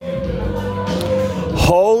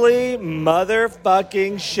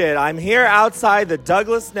motherfucking shit. I'm here outside the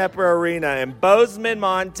Douglas Knepper Arena in Bozeman,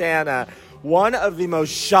 Montana. One of the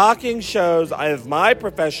most shocking shows of my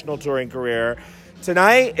professional touring career.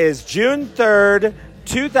 Tonight is June 3rd,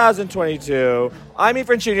 2022. I'm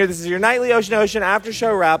Efren Jr. This is your nightly Ocean after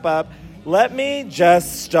show wrap-up. Let me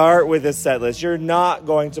just start with this set list. You're not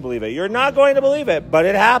going to believe it. You're not going to believe it, but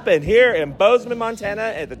it happened here in Bozeman, Montana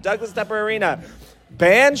at the Douglas Knepper Arena.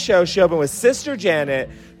 Band show. She opened with Sister Janet.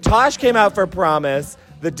 Tosh came out for Promise.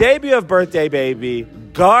 The debut of Birthday Baby.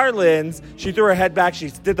 Garlands. She threw her head back. She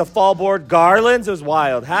did the fall board. Garlands. It was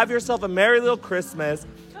wild. Have Yourself a Merry Little Christmas.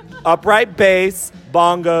 Upright bass.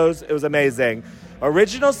 Bongos. It was amazing.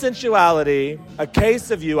 Original Sensuality. A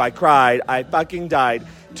Case of You. I cried. I fucking died.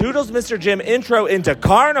 Toodles Mr. Jim intro into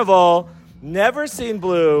Carnival. Never Seen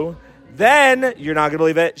Blue. Then, you're not going to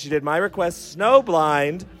believe it, she did My Request,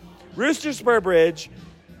 Snowblind. Rooster Spur Bridge.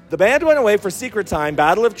 The band went away for Secret Time,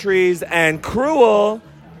 Battle of Trees, and Cruel.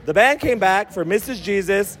 The band came back for Mrs.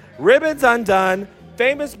 Jesus, Ribbons Undone,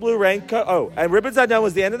 Famous Blue Raincoat. Oh, and Ribbons Undone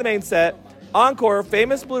was the end of the main set. Encore,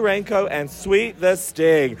 Famous Blue Raincoat, and Sweet the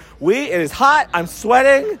Sting. It is hot. I'm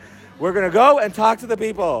sweating. We're going to go and talk to the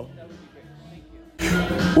people.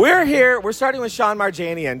 We're here. We're starting with Sean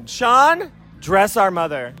Marjanian. Sean, dress our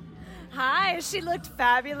mother. Hi, she looked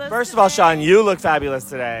fabulous. First of all, Sean, you look fabulous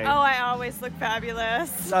today. Oh, I always look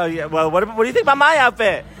fabulous. Oh, yeah. Well, what do you think about my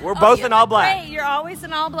outfit? We're both in all black. Great. You're always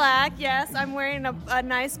in all black. Yes, I'm wearing a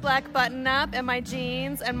nice black button-up and my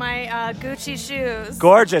jeans and my Gucci shoes.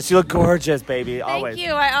 Gorgeous. You look gorgeous, baby. Always. Thank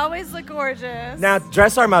you. I always look gorgeous. Now,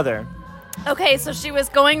 dress our mother. Okay, so she was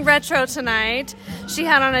going retro tonight. She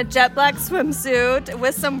had on a jet black swimsuit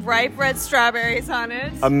with some ripe red strawberries on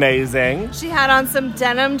it. Amazing. She had on some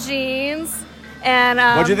denim jeans. And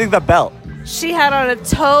what do you think of the belt? She had on a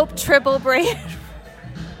taupe triple braided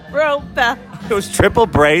rope belt. It was triple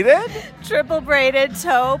braided? Triple braided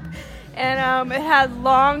taupe. And it had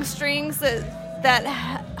long strings that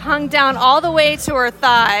hung down all the way to her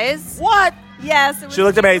thighs. What? Yes, it was she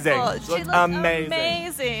looked beautiful. amazing. She looked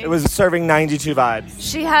amazing. It was serving 92 vibes.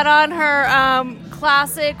 She had on her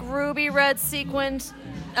classic ruby red sequined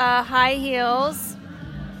high heels.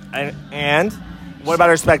 And what about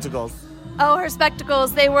her spectacles? Oh, her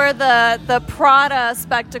spectacles. They were the Prada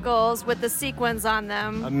spectacles with the sequins on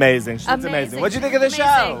them. Amazing. She looked amazing. What did you think of the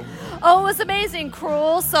show? Oh, it was amazing.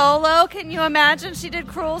 Cruel solo. Can you imagine she did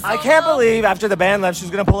Cruel solo? I can't believe after the band left, she's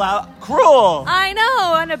going to pull out Cruel. I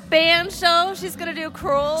know. On a band show, she's going to do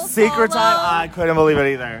Cruel Secret solo. Time. I couldn't believe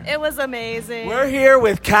it either. It was amazing. We're here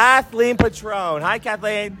with Kathleen Patrone. Hi,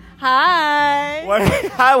 Kathleen. Hi.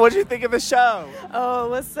 Hi, what did you think of the show? Oh, it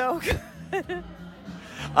was so good.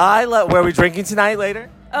 Were we drinking tonight later?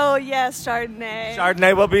 Oh, yes, Chardonnay.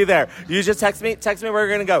 Chardonnay will be there. You just text me where we're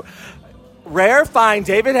going to go. Rare Find,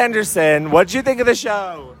 David Henderson. What did you think of the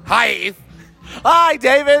show? Hi. Hi,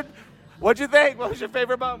 David. What'd you think? What was your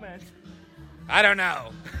favorite moment? I don't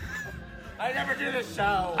know. I never do this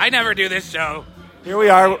show. Here we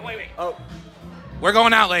are. Wait. Oh, We're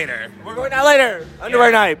going out later. we're going out later.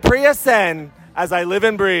 Underwear night. Priya Sen, As I Live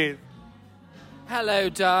and Breathe. Hello,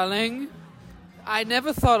 darling. I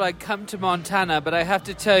never thought I'd come to Montana, but I have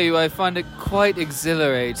to tell you, I find it quite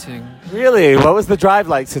exhilarating. Really? What was the drive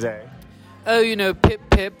like today? Oh, pip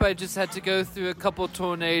pip. I just had to go through a couple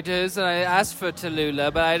tornadoes, and I asked for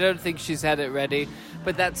Tallulah, but I don't think she's had it ready.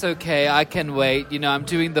 But that's okay. I can wait. I'm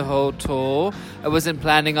doing the whole tour. I wasn't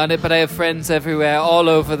planning on it, but I have friends everywhere, all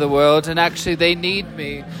over the world, and actually they need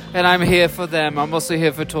me, and I'm here for them. I'm also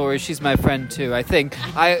here for Tori. She's my friend too, I think.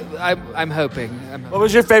 I'm hoping. What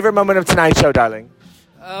was your favorite moment of tonight's show, darling?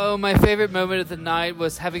 Oh, my favorite moment of the night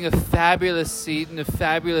was having a fabulous seat in a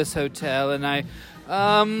fabulous hotel, and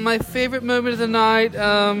my favorite moment of the night,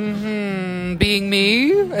 being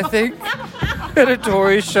me, I think, at a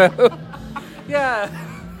Tori show. Yeah.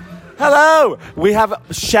 Hello. We have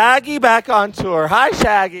Shaggy back on tour. Hi,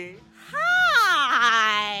 Shaggy.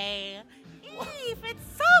 Hi. Eve,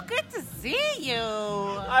 it's so good to see you.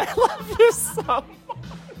 I love you so much.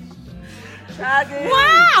 Shaggy.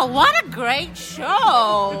 Wow, what a great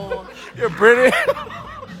show. You're British.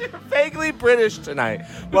 You're vaguely British tonight.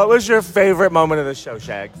 What was your favorite moment of the show,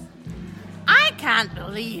 Shags? I can't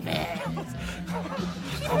believe it.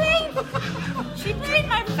 She played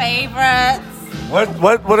my favorites.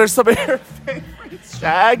 What are some of your favorites,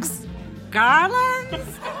 Shags?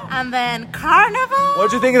 Garlands, and then Carnival.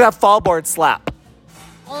 What'd you think of that fallboard slap?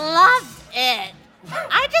 Loved it.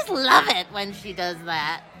 I just love it when she does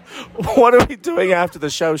that. What are we doing after the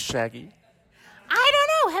show, Shaggy? I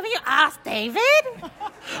don't know. Have you asked David?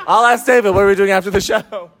 I'll ask David. What are we doing after the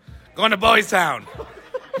show? Going to Boys Town.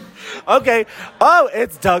 Okay. Oh,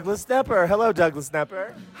 it's Douglas Nepper. Hello, Douglas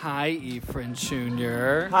Nepper. Hi, Ephraim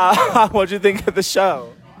Jr. What'd you think of the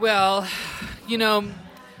show? Well,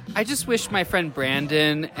 I just wish my friend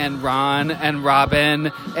Brandon and Ron and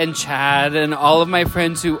Robin and Chad and all of my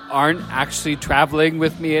friends who aren't actually traveling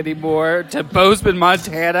with me anymore to Bozeman,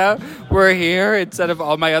 Montana were here instead of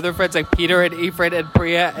all my other friends like Peter and Ephraim and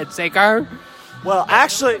Priya and Sekar. Well,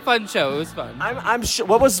 actually, Fun show. It was fun. I'm sure.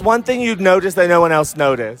 What was one thing you noticed that no one else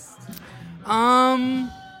noticed?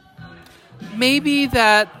 Maybe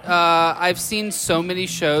that I've seen so many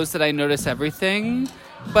shows that I notice everything.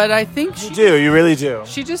 But I think You really do.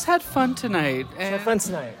 she just had fun tonight. And, Have fun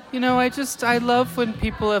tonight. I love when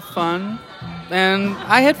people have fun. And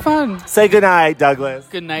I had fun. Say goodnight, Douglas.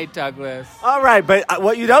 Good night, Douglas. All right, but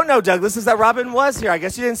what you don't know, Douglas, is that Robin was here. I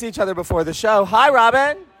guess you didn't see each other before the show. Hi,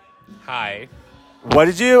 Robin. Hi. How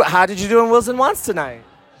did you do in Wilson Wants tonight?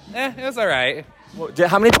 It was all right.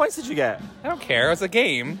 How many points did you get? I don't care. It was a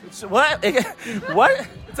game. What? What?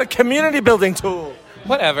 It's a community building tool.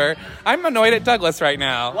 Whatever. I'm annoyed at Douglas right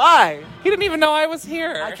now. Why? He didn't even know I was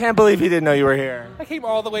here. I can't believe he didn't know you were here. I came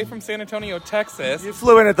all the way from San Antonio, Texas. You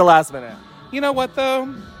flew in at the last minute. You know what,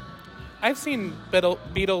 though? I've seen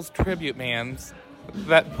Beatles tribute bands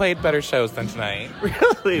that played better shows than tonight.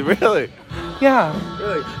 Really? Really? Yeah.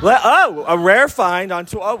 Really? A rare find on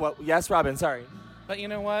tour. Oh, well, yes, Robin, sorry. But you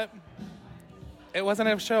know what? It wasn't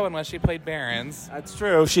a show unless she played Barons. That's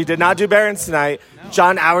true. She did not do Barons tonight. No.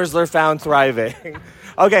 John Auersler found thriving.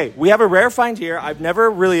 Okay, we have a rare find here. I've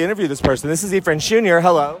never really interviewed this person. This is Ephraim Jr.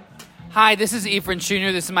 Hello. Hi, this is Ephraim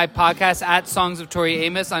Jr. This is my podcast at Songs of Tori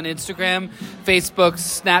Amos on Instagram, Facebook,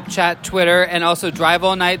 Snapchat, Twitter, and also Drive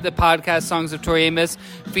All Night, the podcast Songs of Tori Amos,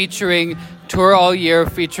 featuring Tour All Year,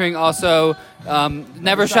 featuring also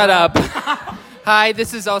Never Shut Up. Hi,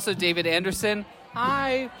 this is also David Anderson.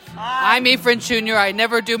 Hi. I'm Ephraim Jr. I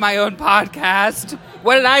never do my own podcast.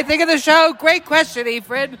 What did I think of the show? Great question,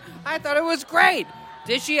 Ephraim. I thought it was great.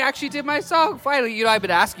 Did she actually do my song? Finally, I've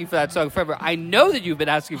been asking for that song forever. I know that you've been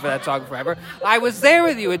asking for that song forever. I was there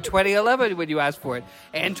with you in 2011 when you asked for it,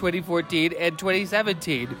 and 2014 and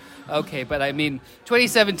 2017. Okay, but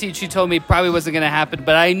 2017 she told me probably wasn't going to happen,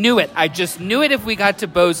 but I knew it. I just knew it if we got to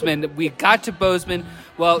Bozeman. We got to Bozeman.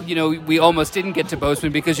 Well, we almost didn't get to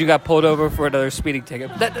Bozeman because you got pulled over for another speeding ticket.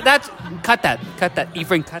 Cut that.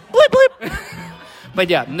 Ephraim, cut. Bleep, bleep. But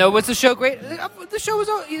yeah, no, was the show great?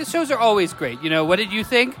 The shows are always great. What did you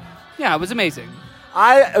think? Yeah, it was amazing.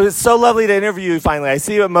 It was so lovely to interview you finally. I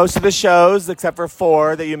see you at most of the shows except for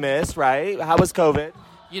 4 that you missed, right? How was COVID?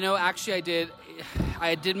 Actually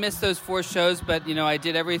I did miss those 4 shows, but I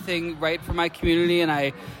did everything right for my community, and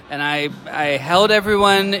I held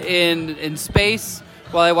everyone in space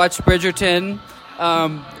while I watched Bridgerton.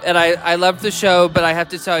 And I loved the show, but I have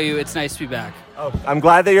to tell you, it's nice to be back. Oh, I'm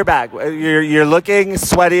glad that you're back. You're looking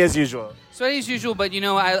sweaty as usual. Sweaty as usual, but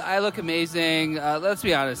I look amazing. Let's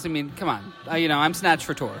be honest. Come on. I'm snatched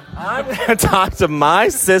for tour. I'm going to talk to my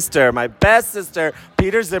sister, my best sister,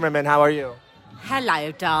 Peter Zimmerman. How are you?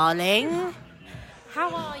 Hello, darling. How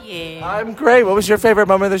are you? I'm great. What was your favorite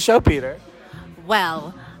moment of the show, Peter?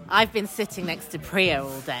 Well, I've been sitting next to Priya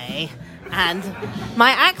all day, and my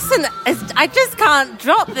accent I just can't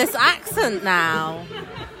drop this accent now.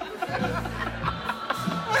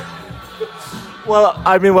 Well,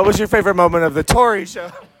 what was your favorite moment of the Tori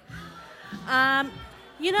show?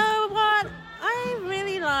 You know what? I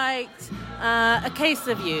really liked A Case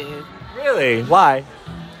of You. Really? Why?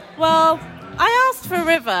 Well, I asked for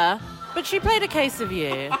River, but she played A Case of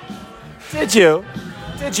You. Did you?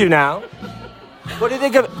 Did you now? What did you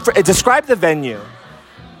think of? Describe the venue.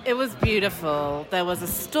 It was beautiful. There was a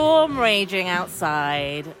storm raging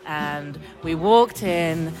outside, and we walked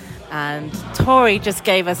in, and Tori just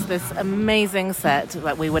gave us this amazing set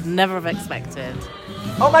that we would never have expected.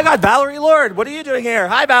 Oh my God, Valerie Lord, what are you doing here?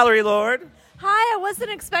 Hi, Valerie Lord. Hi, I wasn't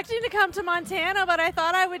expecting to come to Montana, but I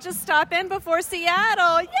thought I would just stop in before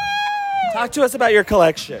Seattle. Yay! Talk to us about your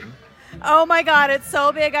collection. Oh my God, it's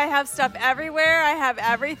so big. I have stuff everywhere. I have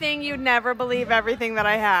everything. You'd never believe everything that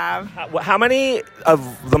I have. How many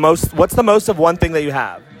of the most, what's the most of one thing that you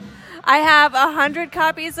have? I have 100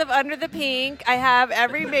 copies of Under the Pink. I have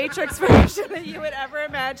every Matrix version that you would ever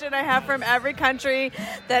imagine. I have from every country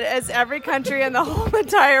that is every country in the whole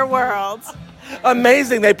entire world.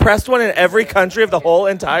 Amazing. They pressed one in every country of the whole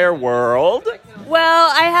entire world?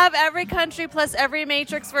 Well, I have every country plus every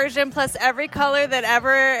Matrix version plus every color that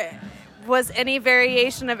ever was any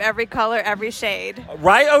variation of every color, every shade.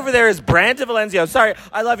 Right over there is Brandon Valenzio. Sorry,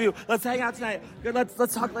 I love you. Let's hang out tonight. Good,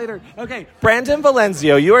 let's talk later. Okay, Brandon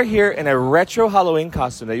Valenzio, you are here in a retro Halloween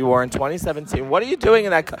costume that you wore in 2017. What are you doing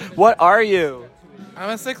in that? What are you? I'm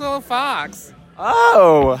a sick little fox.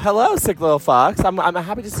 Oh, hello, sick little fox. I'm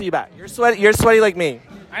happy to see you back. You're sweaty like me.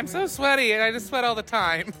 I'm so sweaty, and I just sweat all the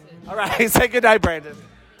time. All right, say goodnight, Brandon.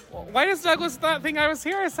 Why does Douglas not think I was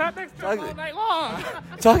here? I sat next to him all night long.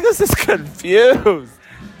 Douglas is confused.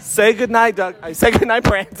 Say goodnight, Doug. Say goodnight,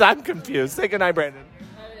 Brandon. I'm confused. Say goodnight, Brandon.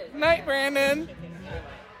 Night, Brandon.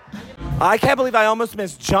 I can't believe I almost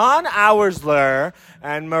missed John Auersler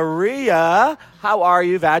and Maria. How are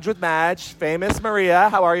you? Vag with Madge, famous Maria.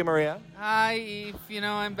 How are you, Maria? Hi, Eve.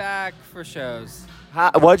 I'm back for shows.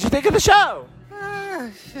 What'd you think of the show?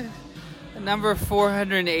 Number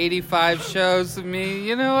 485 shows of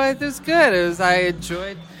me. It was good. I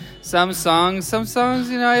enjoyed some songs. Some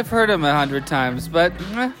songs, I've heard them 100 times. But,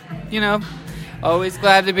 always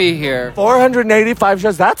glad to be here. 485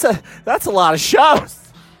 shows. That's a lot of shows.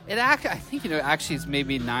 I think, actually it's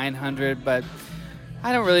maybe 900, but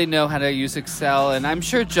I don't really know how to use Excel, and I'm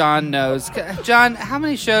sure John knows. John, how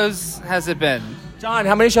many shows has it been? John,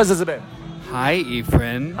 how many shows has it been? Hi,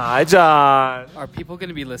 Ephraim. Hi, John. Are people going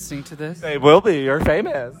to be listening to this? They will be. You're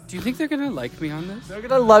famous. Do you think they're going to like me on this? They're going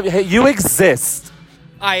to love you. Hey, you exist.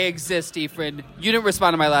 I exist, Ephraim. You didn't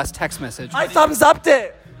respond to my last text message. I thumbs upped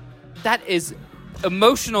it. That is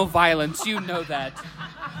emotional violence. You know that.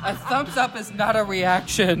 A thumbs up is not a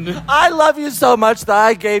reaction. I love you so much that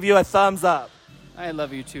I gave you a thumbs up. I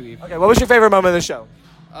love you too, Ephraim. Okay, what was your favorite moment of the show?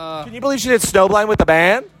 Can you believe she did Snowblind with the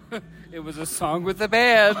band? It was a song with the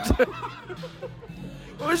band.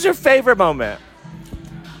 What was your favorite moment?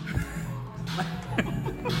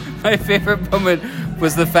 My favorite moment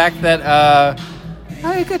was the fact that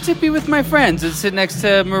I got to be with my friends and sit next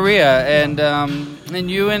to Maria and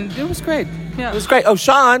you, and it was great. Yeah, It was great. Oh,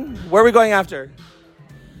 Sean, where are we going after?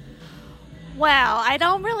 Well, I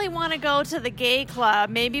don't really want to go to the gay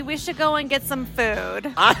club. Maybe we should go and get some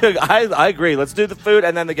food. I agree. Let's do the food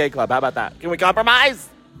and then the gay club. How about that? Can we compromise?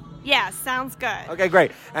 Yeah, sounds good. Okay,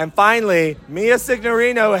 great. And finally, Mia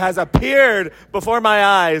Signorino has appeared before my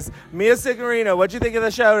eyes. Mia Signorino, what'd you think of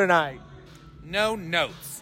the show tonight? No notes.